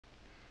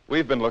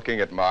We've been looking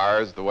at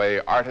Mars the way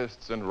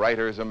artists and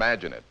writers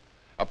imagine it,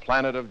 a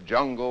planet of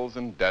jungles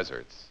and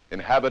deserts,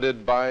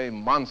 inhabited by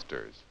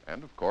monsters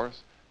and, of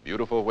course,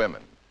 beautiful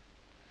women.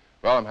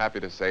 Well, I'm happy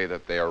to say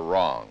that they are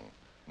wrong.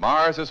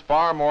 Mars is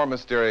far more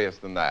mysterious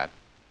than that,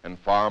 and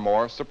far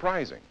more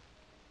surprising.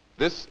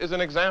 This is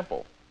an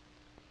example.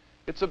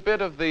 It's a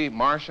bit of the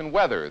Martian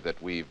weather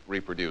that we've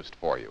reproduced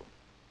for you.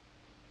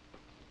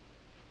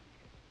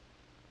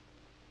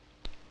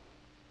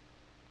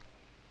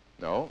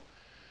 No,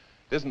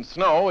 it isn't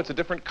snow. It's a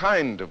different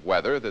kind of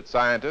weather that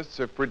scientists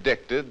have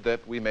predicted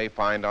that we may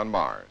find on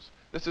Mars.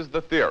 This is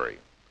the theory.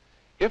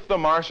 If the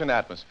Martian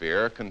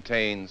atmosphere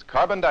contains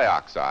carbon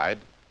dioxide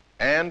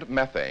and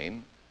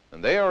methane,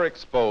 and they are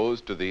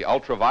exposed to the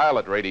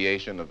ultraviolet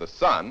radiation of the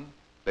sun,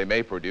 they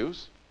may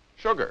produce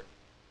sugar.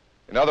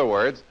 In other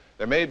words,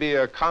 there may be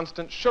a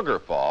constant sugar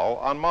fall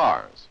on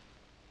Mars.